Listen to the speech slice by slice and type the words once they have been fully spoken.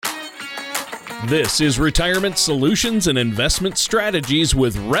This is Retirement Solutions and Investment Strategies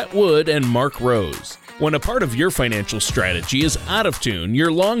with Rhett Wood and Mark Rose. When a part of your financial strategy is out of tune,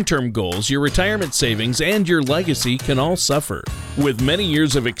 your long-term goals, your retirement savings, and your legacy can all suffer. With many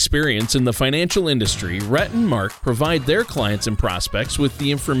years of experience in the financial industry, Rhett and Mark provide their clients and prospects with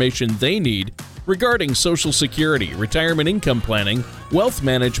the information they need regarding Social Security, retirement income planning, wealth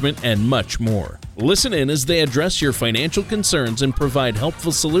management, and much more. Listen in as they address your financial concerns and provide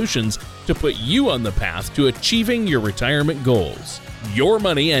helpful solutions to put you on the path to achieving your retirement goals. Your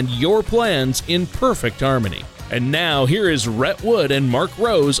money and your plans in perfect harmony. And now here is Rhett Wood and Mark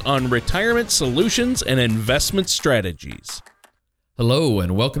Rose on Retirement Solutions and Investment Strategies. Hello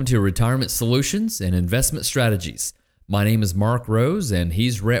and welcome to Retirement Solutions and Investment Strategies. My name is Mark Rose and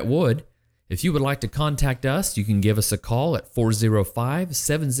he's Rhett Wood. If you would like to contact us, you can give us a call at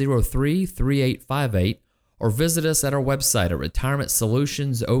 405-703-3858 or visit us at our website at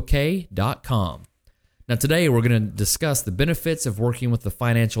retirementssolutionsok.com. Now today we're going to discuss the benefits of working with a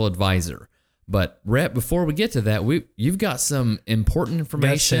financial advisor. But Rhett, before we get to that, you've got some important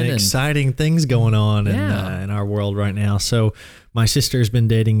information. Got some exciting things going on in our world right now. So my sister's been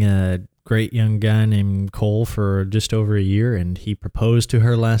dating a great young guy named Cole for just over a year, and he proposed to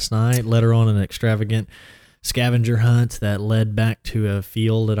her last night, led her on an extravagant scavenger hunt that led back to a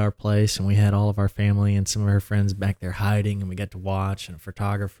field at our place, and we had all of our family and some of her friends back there hiding, and we got to watch, and a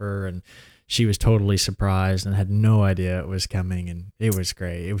photographer, and she was totally surprised and had no idea it was coming, and it was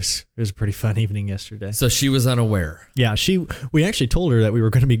great. It was a pretty fun evening yesterday. So she was unaware. Yeah, we actually told her that we were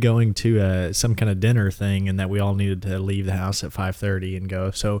going to be going to some kind of dinner thing, and that we all needed to leave the house at 5:30 and go.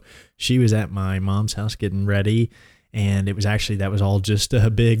 So she was at my mom's house getting ready, and that was all just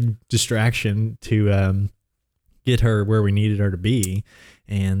a big distraction to get her where we needed her to be.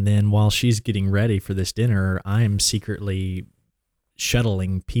 And then while she's getting ready for this dinner, I am secretly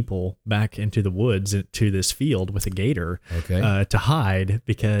shuttling people back into the woods to this field with a gator to hide,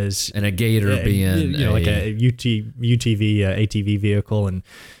 because and a gator being like a UTV ATV vehicle, and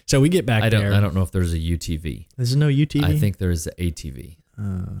so we get back there. I don't know if there's a UTV. There's no UTV. I think there is an ATV.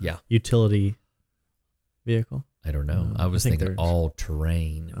 Utility vehicle. I don't know. I was thinking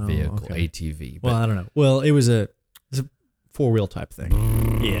all-terrain vehicle, ATV. But, well, I don't know. Well, it was a four-wheel type thing.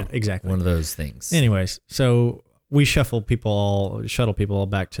 Yeah, exactly. One of those things. Anyways, so we shuttle people all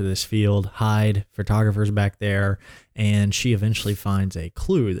back to this field, hide photographers back there, and she eventually finds a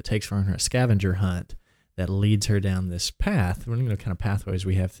clue that takes her on her scavenger hunt that leads her down this path. Kind of pathways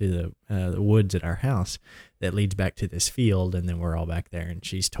we have through the woods at our house that leads back to this field, and then we're all back there, and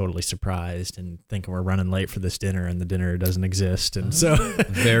she's totally surprised and thinking we're running late for this dinner, and the dinner doesn't exist, and so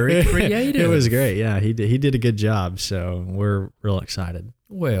very creative. It was great. Yeah, he did a good job, so we're real excited.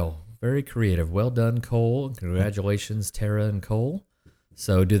 Well, very creative. Well done, Cole. Congratulations, Tara and Cole.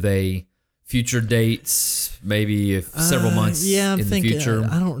 So do they future dates, maybe several months in the future?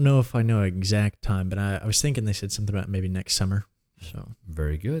 I don't know if I know exact time, but I was thinking they said something about maybe next summer. So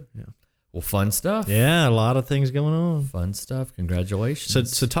very good. Yeah. Well, fun stuff. Yeah, a lot of things going on. Fun stuff.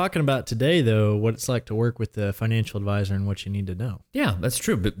 Congratulations. So talking about today, though, what it's like to work with a financial advisor and what you need to know. Yeah, that's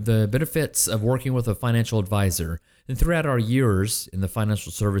true. But the benefits of working with a financial advisor, and throughout our years in the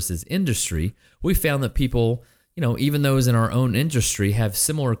financial services industry, we found that people, even those in our own industry, have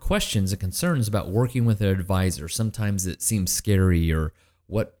similar questions and concerns about working with an advisor. Sometimes it seems scary, or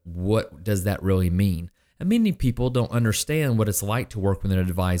what does that really mean? And many people don't understand what it's like to work with an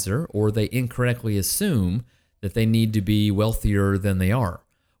advisor, or they incorrectly assume that they need to be wealthier than they are.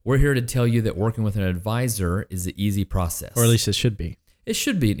 We're here to tell you that working with an advisor is an easy process. Or at least it should be. It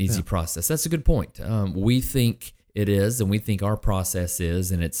should be an easy process. That's a good point. We think it is, and we think our process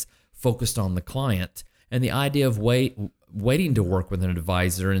is, and it's focused on the client. And the idea of waiting to work with an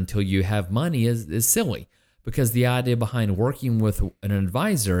advisor until you have money is silly, because the idea behind working with an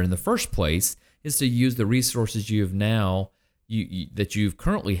advisor in the first place is to use the resources you have now, that you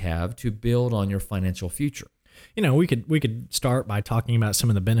currently have, to build on your financial future. We could start by talking about some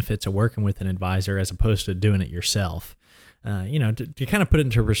of the benefits of working with an advisor as opposed to doing it yourself. To kind of put it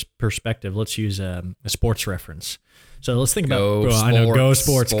into perspective, let's use a sports reference. So let's think about go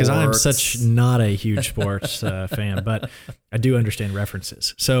sports, because I'm such not a huge sports fan, but I do understand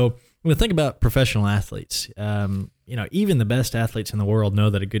references. So when we think about professional athletes, even the best athletes in the world know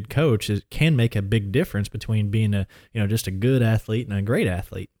that a good coach can make a big difference between being just a good athlete and a great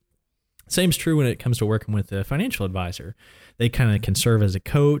athlete. Same's true when it comes to working with a financial advisor. They kind of can serve as a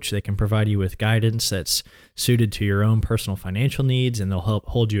coach. They can provide you with guidance that's suited to your own personal financial needs, and they'll help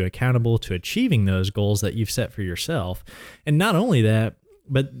hold you accountable to achieving those goals that you've set for yourself. And not only that,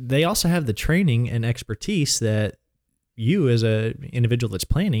 but they also have the training and expertise that you as an individual that's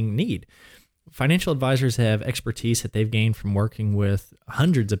planning need. financial advisors have expertise that they've gained from working with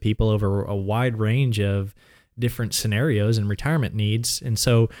hundreds of people over a wide range of different scenarios and retirement needs. And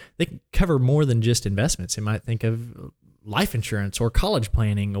so they can cover more than just investments. They might think of life insurance or college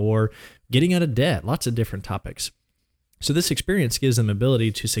planning or getting out of debt, lots of different topics. So this experience gives them the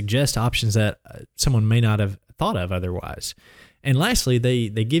ability to suggest options that someone may not have thought of otherwise. And lastly, they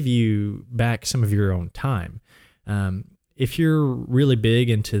give you back some of your own time. If you're really big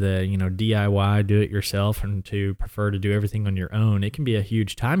into the DIY, do it yourself, and to prefer to do everything on your own, it can be a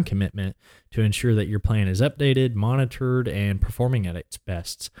huge time commitment to ensure that your plan is updated, monitored, and performing at its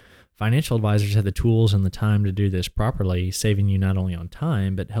best. Financial advisors have the tools and the time to do this properly, saving you not only on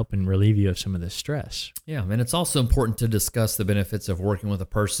time, but helping relieve you of some of this stress. Yeah, and it's also important to discuss the benefits of working with a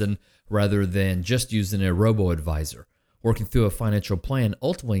person rather than just using a robo-advisor. Working through a financial plan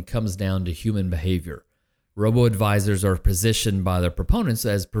ultimately comes down to human behavior. Robo-advisors are positioned by their proponents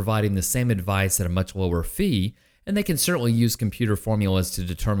as providing the same advice at a much lower fee, and they can certainly use computer formulas to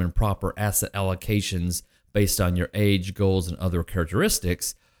determine proper asset allocations based on your age, goals, and other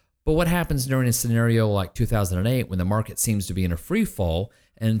characteristics. But what happens during a scenario like 2008 when the market seems to be in a free fall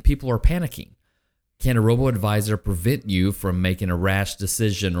and people are panicking? Can a robo-advisor prevent you from making a rash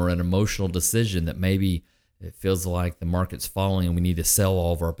decision or an emotional decision that maybe it feels like the market's falling and we need to sell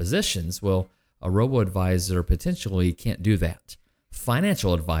all of our positions? Well, a robo-advisor potentially can't do that.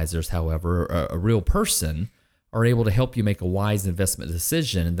 Financial advisors, however, a real person, are able to help you make a wise investment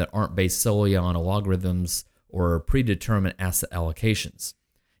decision that aren't based solely on algorithms or predetermined asset allocations.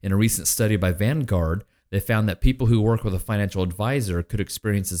 In a recent study by Vanguard, they found that people who work with a financial advisor could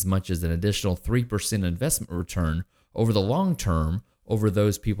experience as much as an additional 3% investment return over the long term over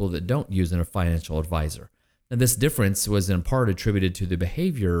those people that don't use a financial advisor. And this difference was in part attributed to the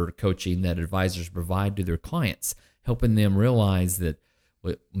behavior coaching that advisors provide to their clients, helping them realize that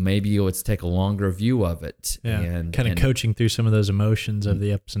maybe let's take a longer view of it. Yeah, and kind of coaching through some of those emotions of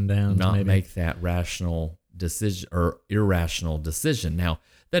the ups and downs. Not make that rational decision or irrational decision. Now,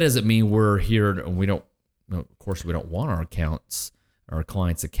 that doesn't mean we're here and we don't, of course, we don't want our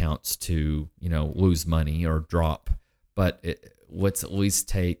clients' accounts to, lose money or drop, but let's at least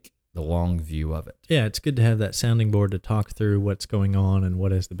take the long view of it. Yeah, it's good to have that sounding board to talk through what's going on and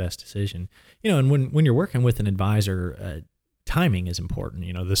what is the best decision. And when you're working with an advisor, timing is important.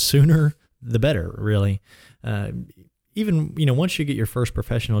 The sooner, the better, really. Even, once you get your first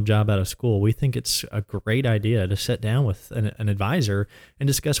professional job out of school, we think it's a great idea to sit down with an advisor and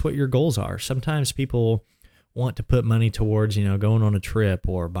discuss what your goals are. Sometimes people want to put money towards, going on a trip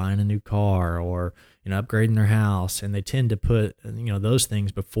or buying a new car or, upgrading their house. And they tend to put, those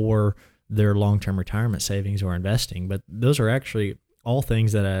things before their long-term retirement savings or investing. But those are actually all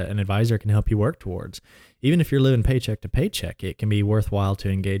things that an advisor can help you work towards. Even if you're living paycheck to paycheck, it can be worthwhile to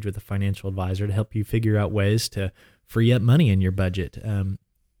engage with a financial advisor to help you figure out ways to free up money in your budget.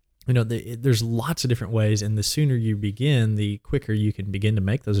 There's lots of different ways, and the sooner you begin, the quicker you can begin to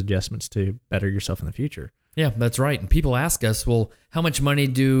make those adjustments to better yourself in the future. Yeah, that's right. And people ask us, well, how much money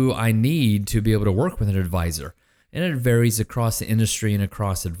do I need to be able to work with an advisor? And it varies across the industry and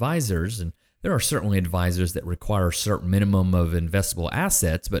across advisors. And there are certainly advisors that require a certain minimum of investable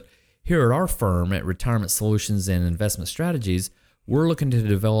assets. But here at our firm, at Retirement Solutions and Investment Strategies, we're looking to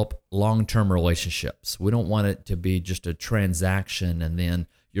develop long-term relationships. We don't want it to be just a transaction and then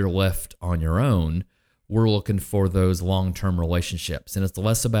you're left on your own. We're looking for those long-term relationships. And it's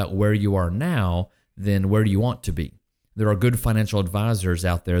less about where you are now than where do you want to be. There are good financial advisors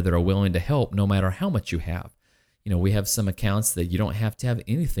out there that are willing to help no matter how much you have. We have some accounts that you don't have to have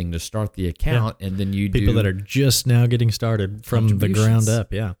anything to start the account, and then you people that are just now getting started from the ground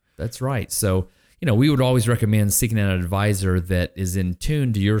up. Yeah, that's right. So, we would always recommend seeking out an advisor that is in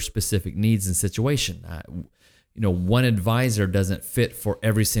tune to your specific needs and situation. One advisor doesn't fit for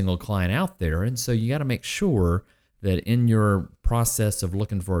every single client out there, and so you got to make sure that in your process of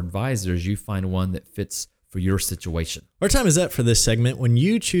looking for advisors, you find one that fits for your situation. Our time is up for this segment. When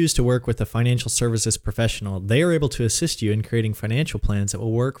you choose to work with a financial services professional, they are able to assist you in creating financial plans that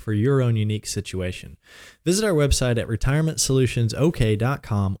will work for your own unique situation. Visit our website at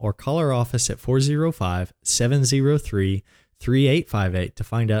retirementsolutionsok.com or call our office at 405-703-3858 to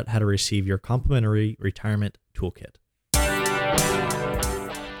find out how to receive your complimentary retirement toolkit.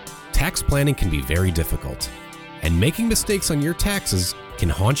 Tax planning can be very difficult, and making mistakes on your taxes can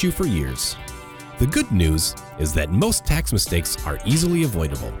haunt you for years. The good news is that most tax mistakes are easily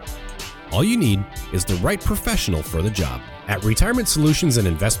avoidable. All you need is the right professional for the job. At Retirement Solutions and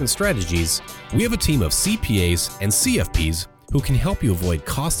Investment Strategies, we have a team of CPAs and CFPs who can help you avoid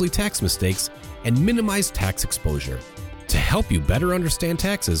costly tax mistakes and minimize tax exposure. To help you better understand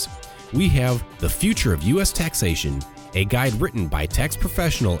taxes, we have The Future of U.S. Taxation, a guide written by tax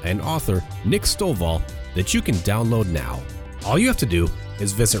professional and author Nick Stovall that you can download now. All you have to do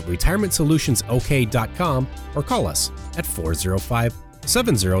is visit retirementsolutionsok.com or call us at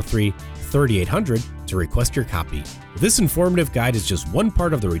 405-703-3800 to request your copy. This informative guide is just one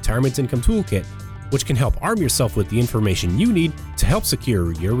part of the Retirement Income Toolkit, which can help arm yourself with the information you need to help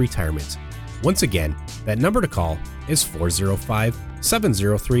secure your retirement. Once again, that number to call is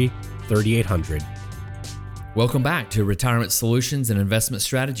 405-703-3800. Welcome back to Retirement Solutions and Investment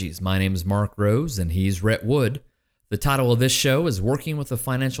Strategies. My name is Mark Rose, and he's Rhett Wood. The title of this show is Working with a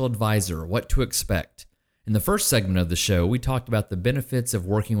Financial Advisor, What to Expect. In the first segment of the show, we talked about the benefits of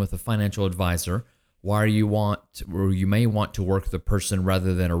working with a financial advisor, why you may want to work with a person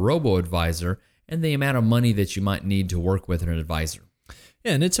rather than a robo-advisor, and the amount of money that you might need to work with an advisor.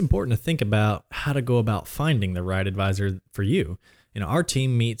 Yeah, and it's important to think about how to go about finding the right advisor for you. Our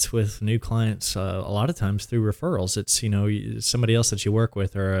team meets with new clients a lot of times through referrals. It's, somebody else that you work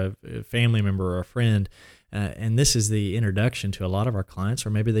with or a family member or a friend. And this is the introduction to a lot of our clients, or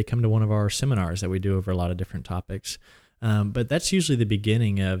maybe they come to one of our seminars that we do over a lot of different topics. But that's usually the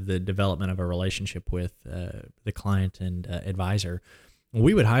beginning of the development of a relationship with the client and advisor.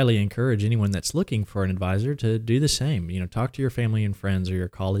 We would highly encourage anyone that's looking for an advisor to do the same. Talk to your family and friends or your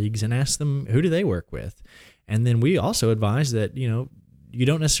colleagues and ask them, who do they work with? And then we also advise that, you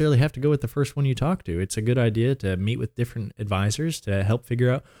don't necessarily have to go with the first one you talk to. It's a good idea to meet with different advisors to help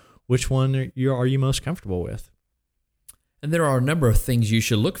figure out which one are you most comfortable with. And there are a number of things you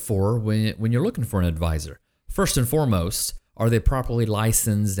should look for when you're looking for an advisor. First and foremost, are they properly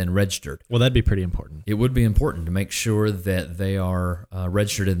licensed and registered? Well, that'd be pretty important. It would be important to make sure that they are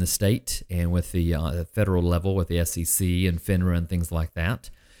registered in the state and with the federal level with the SEC and FINRA and things like that.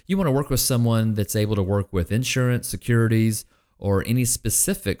 You want to work with someone that's able to work with insurance, securities, or any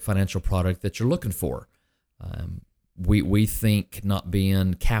specific financial product that you're looking for. We think not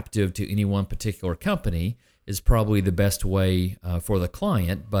being captive to any one particular company is probably the best way for the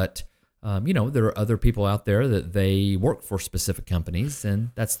client, but there are other people out there that they work for specific companies, and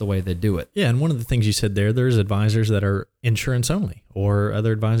that's the way they do it. Yeah, and one of the things you said there's advisors that are insurance only, or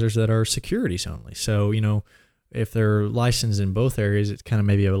other advisors that are securities only. So, if they're licensed in both areas, it's kind of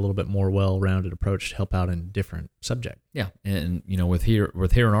maybe a little bit more well-rounded approach to help out in different subject. Yeah, and with here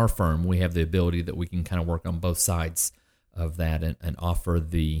in our firm, we have the ability that we can kind of work on both sides of that and offer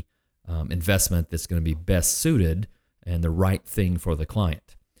the investment that's going to be best suited and the right thing for the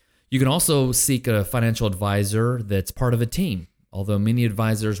client. You can also seek a financial advisor that's part of a team. Although many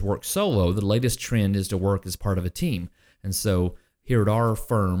advisors work solo, the latest trend is to work as part of a team. And so here at our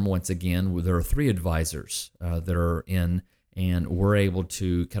firm, once again, there are 3 advisors that are in, and we're able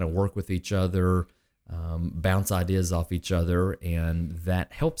to kind of work with each other, bounce ideas off each other, and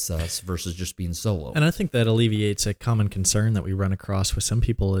that helps us versus just being solo. And I think that alleviates a common concern that we run across with some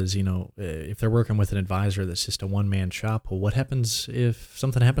people is, if they're working with an advisor that's just a one-man shop, well, what happens if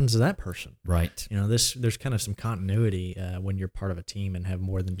something happens to that person? Right. There's kind of some continuity when you're part of a team and have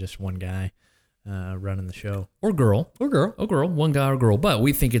more than just one guy running the show. Or girl. One guy or girl. But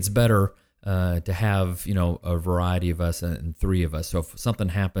we think it's better to have, a variety of us and 3 of us. So if something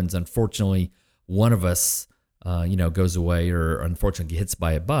happens, unfortunately, one of us, goes away or unfortunately gets hit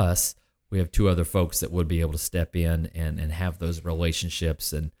by a bus, we have 2 other folks that would be able to step in and have those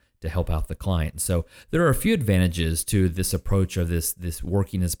relationships and to help out the client. So there are a few advantages to this approach of this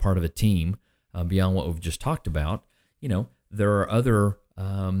working as part of a team beyond what we've just talked about. There are other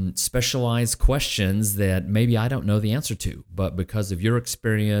specialized questions that maybe I don't know the answer to, but because of your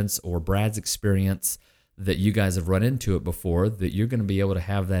experience or Brad's experience, that you guys have run into it before, that you're going to be able to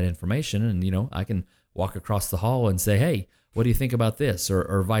have that information. And, I can walk across the hall and say, hey, what do you think about this?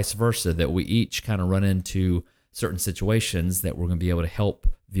 Or vice versa, that we each kind of run into certain situations that we're going to be able to help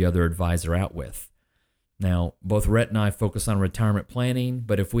the other advisor out with. Now, both Rhett and I focus on retirement planning,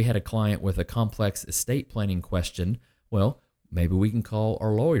 but if we had a client with a complex estate planning question, well, maybe we can call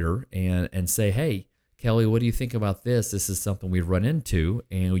our lawyer and say, hey, Kelly, what do you think about this? This is something we've run into,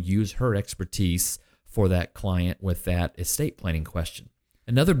 and we'll use her expertise for that client with that estate planning question.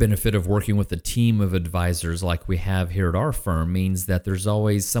 Another benefit of working with a team of advisors like we have here at our firm means that there's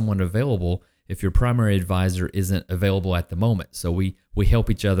always someone available if your primary advisor isn't available at the moment. So we help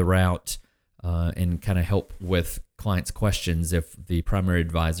each other out and kind of help with clients' questions if the primary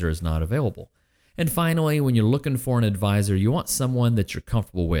advisor is not available. And finally, when you're looking for an advisor, you want someone that you're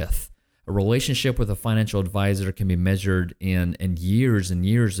comfortable with. A relationship with a financial advisor can be measured in years and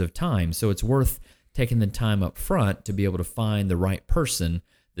years of time, so it's worth taking the time up front to be able to find the right person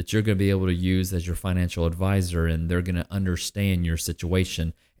that you're going to be able to use as your financial advisor, and they're going to understand your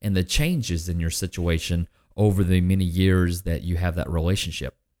situation and the changes in your situation over the many years that you have that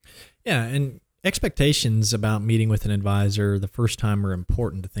relationship. Yeah, and expectations about meeting with an advisor the first time are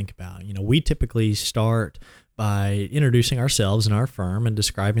important to think about. We typically start by introducing ourselves and our firm and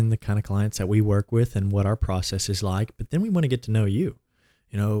describing the kind of clients that we work with and what our process is like. But then we want to get to know you.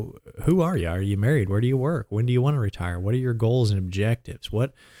 Who are you? Are you married? Where do you work? When do you want to retire? What are your goals and objectives?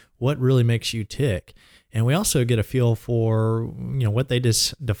 What really makes you tick? And we also get a feel for, what they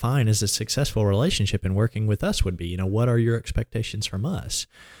define as a successful relationship in working with us would be. What are your expectations from us?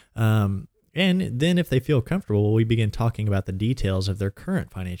 And then if they feel comfortable, we begin talking about the details of their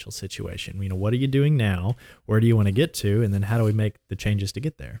current financial situation. What are you doing now? Where do you want to get to? And then how do we make the changes to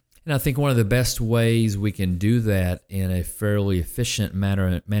get there? And I think one of the best ways we can do that in a fairly efficient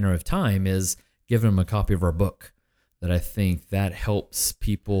manner of time is giving them a copy of our book. That I think that helps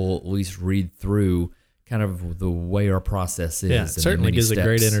people at least read through kind of the way our process is. Yeah, it certainly gives a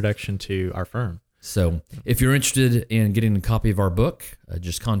great introduction to our firm. So if you're interested in getting a copy of our book,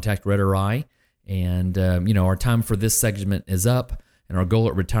 just contact Rhett or I. And, our time for this segment is up. And our goal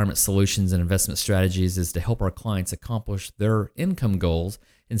at Retirement Solutions and Investment Strategies is to help our clients accomplish their income goals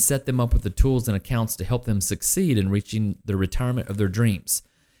and set them up with the tools and accounts to help them succeed in reaching the retirement of their dreams.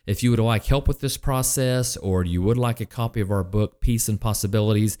 If you would like help with this process, or you would like a copy of our book, Peace and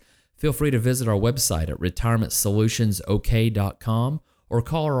Possibilities, feel free to visit our website at retirementsolutionsok.com or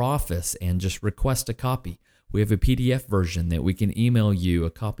call our office and just request a copy. We have a PDF version that we can email you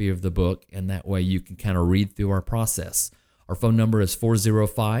a copy of the book, and that way you can kind of read through our process. Our phone number is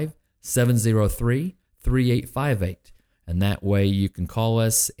 405-703-3858, and that way you can call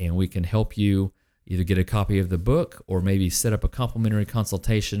us and we can help you either get a copy of the book or maybe set up a complimentary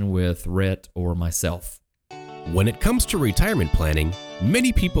consultation with Rhett or myself. When it comes to retirement planning,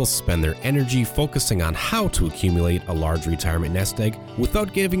 many people spend their energy focusing on how to accumulate a large retirement nest egg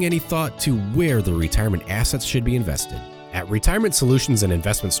without giving any thought to where the retirement assets should be invested. At Retirement Solutions and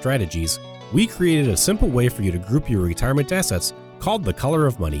Investment Strategies, we created a simple way for you to group your retirement assets called The Color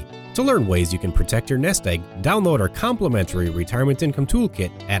of Money. To learn ways you can protect your nest egg, download our complimentary Retirement Income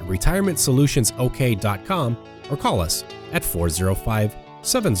Toolkit at retirementsolutionsok.com or call us at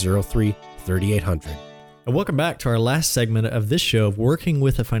 405-703-3800. And welcome back to our last segment of this show of working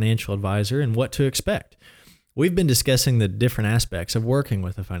with a financial advisor and what to expect. We've been discussing the different aspects of working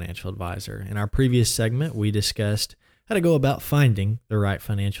with a financial advisor. In our previous segment, we discussed how to go about finding the right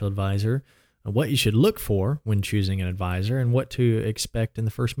financial advisor, what you should look for when choosing an advisor, and what to expect in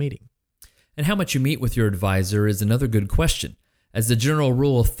the first meeting. And how much you meet with your advisor is another good question. As a general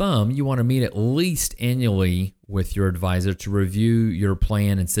rule of thumb, you want to meet at least annually with your advisor to review your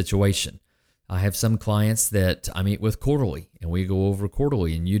plan and situation. I have some clients that I meet with quarterly, and we go over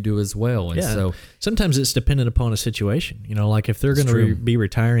quarterly, and you do as well. And so sometimes it's dependent upon a situation. Like if they're going to be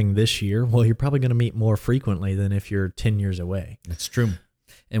retiring this year, well, you're probably going to meet more frequently than if you're 10 years away. That's true.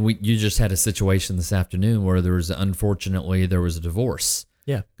 And you just had a situation this afternoon where there was a divorce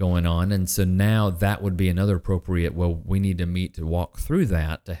going on. And so now that would be another appropriate, we need to meet to walk through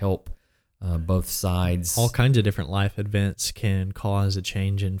that to help both sides. All kinds of different life events can cause a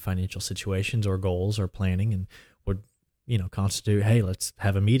change in financial situations or goals or planning, and would constitute, hey, let's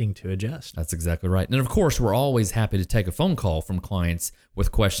have a meeting to adjust. That's exactly right. And of course, we're always happy to take a phone call from clients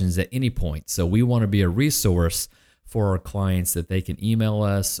with questions at any point. So we want to be a resource for our clients that they can email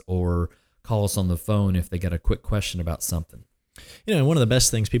us or call us on the phone if they got a quick question about something. One of the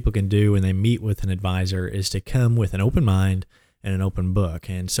best things people can do when they meet with an advisor is to come with an open mind and an open book.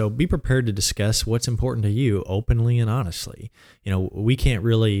 And so be prepared to discuss what's important to you openly and honestly. We can't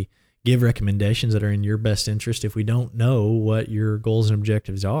really give recommendations that are in your best interest if we don't know what your goals and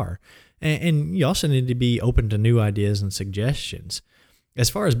objectives are. And you also need to be open to new ideas and suggestions. As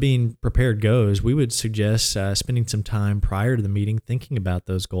far as being prepared goes, we would suggest spending some time prior to the meeting thinking about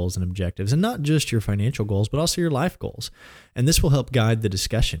those goals and objectives, and not just your financial goals, but also your life goals. And this will help guide the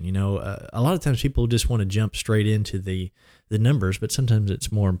discussion. A lot of times people just want to jump straight into the numbers, but sometimes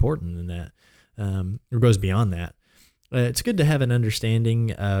it's more important than that, or goes beyond that. It's good to have an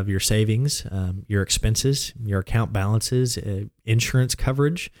understanding of your savings, your expenses, your account balances, insurance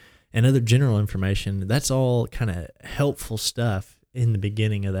coverage, and other general information. That's all kind of helpful stuff in the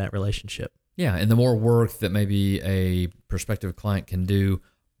beginning of that relationship. Yeah, and the more work that maybe a prospective client can do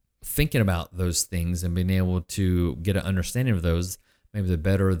thinking about those things and being able to get an understanding of those, maybe the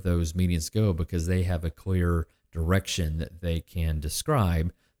better those meetings go, because they have a clear direction that they can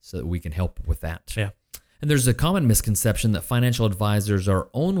describe so that we can help with that. Yeah. And there's a common misconception that financial advisors are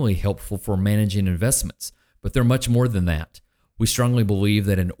only helpful for managing investments, but they're much more than that. We strongly believe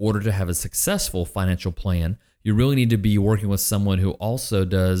that in order to have a successful financial plan, you really need to be working with someone who also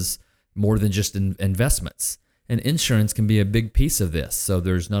does more than just investments. And insurance can be a big piece of this. So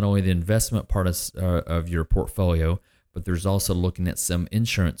there's not only the investment part of your portfolio, but there's also looking at some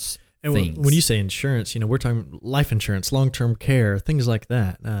insurance things. When you say insurance, we're talking life insurance, long-term care, things like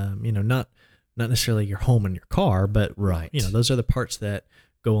that. Not necessarily your home and your car, but right. Those are the parts that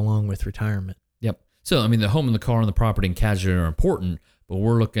go along with retirement. Yep. So, the home and the car and the property and casualty are important, but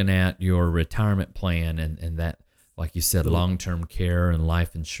we're looking at your retirement plan and that, like you said, long-term care and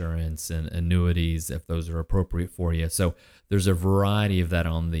life insurance and annuities, if those are appropriate for you. So there's a variety of that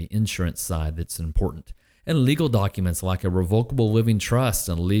on the insurance side that's important. And legal documents like a revocable living trust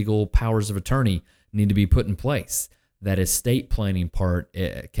and legal powers of attorney need to be put in place. That estate planning part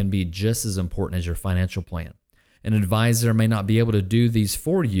can be just as important as your financial plan. An advisor may not be able to do these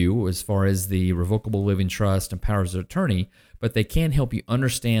for you as far as the revocable living trust and powers of attorney, but they can help you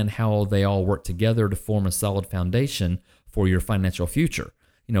understand how they all work together to form a solid foundation for your financial future.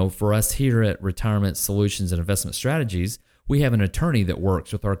 For us here at Retirement Solutions and Investment Strategies, we have an attorney that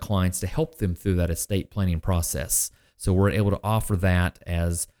works with our clients to help them through that estate planning process. So we're able to offer that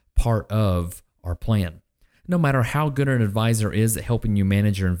as part of our plan. No matter how good an advisor is at helping you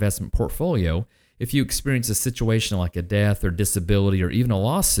manage your investment portfolio, if you experience a situation like a death or disability or even a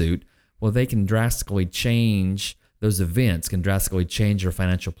lawsuit, well, they can drastically change those events, can drastically change your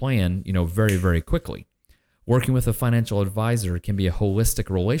financial plan, very, very quickly. Working with a financial advisor can be a holistic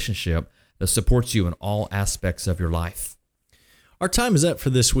relationship that supports you in all aspects of your life. Our time is up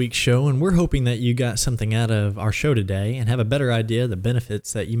for this week's show, and we're hoping that you got something out of our show today and have a better idea of the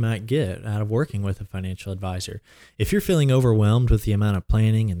benefits that you might get out of working with a financial advisor. If you're feeling overwhelmed with the amount of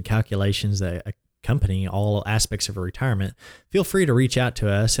planning and calculations that accompany all aspects of a retirement, feel free to reach out to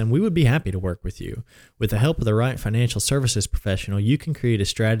us and we would be happy to work with you. With the help of the right financial services professional, you can create a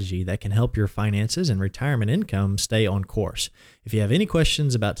strategy that can help your finances and retirement income stay on course. If you have any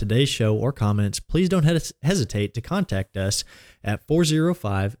questions about today's show or comments, please don't hesitate to contact us at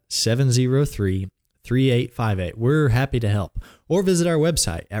 405-703-3858. We're happy to help. Or visit our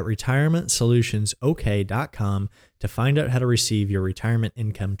website at retirementsolutionsok.com to find out how to receive your retirement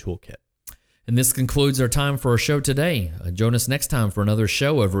income toolkit. And this concludes our time for our show today. Join us next time for another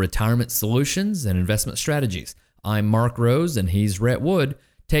show of Retirement Solutions and Investment Strategies. I'm Mark Rose and he's Rhett Wood.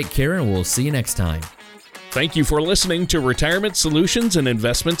 Take care and we'll see you next time. Thank you for listening to Retirement Solutions and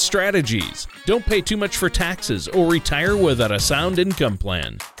Investment Strategies. Don't pay too much for taxes or retire without a sound income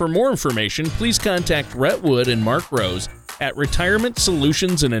plan. For more information, please contact Rhett Wood and Mark Rose at Retirement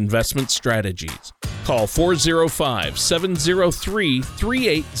Solutions and Investment Strategies. Call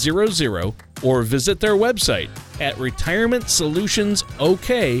 405-703-3800 or visit their website at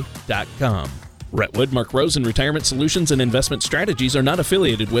retirementsolutionsok.com. Rhett Wood, Mark Rose, and Retirement Solutions and Investment Strategies are not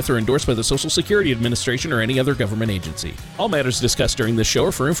affiliated with or endorsed by the Social Security Administration or any other government agency. All matters discussed during this show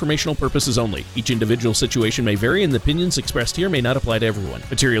are for informational purposes only. Each individual situation may vary and the opinions expressed here may not apply to everyone.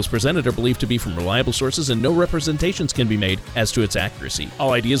 Materials presented are believed to be from reliable sources and no representations can be made as to its accuracy.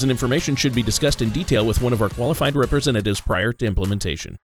 All ideas and information should be discussed in detail with one of our qualified representatives prior to implementation.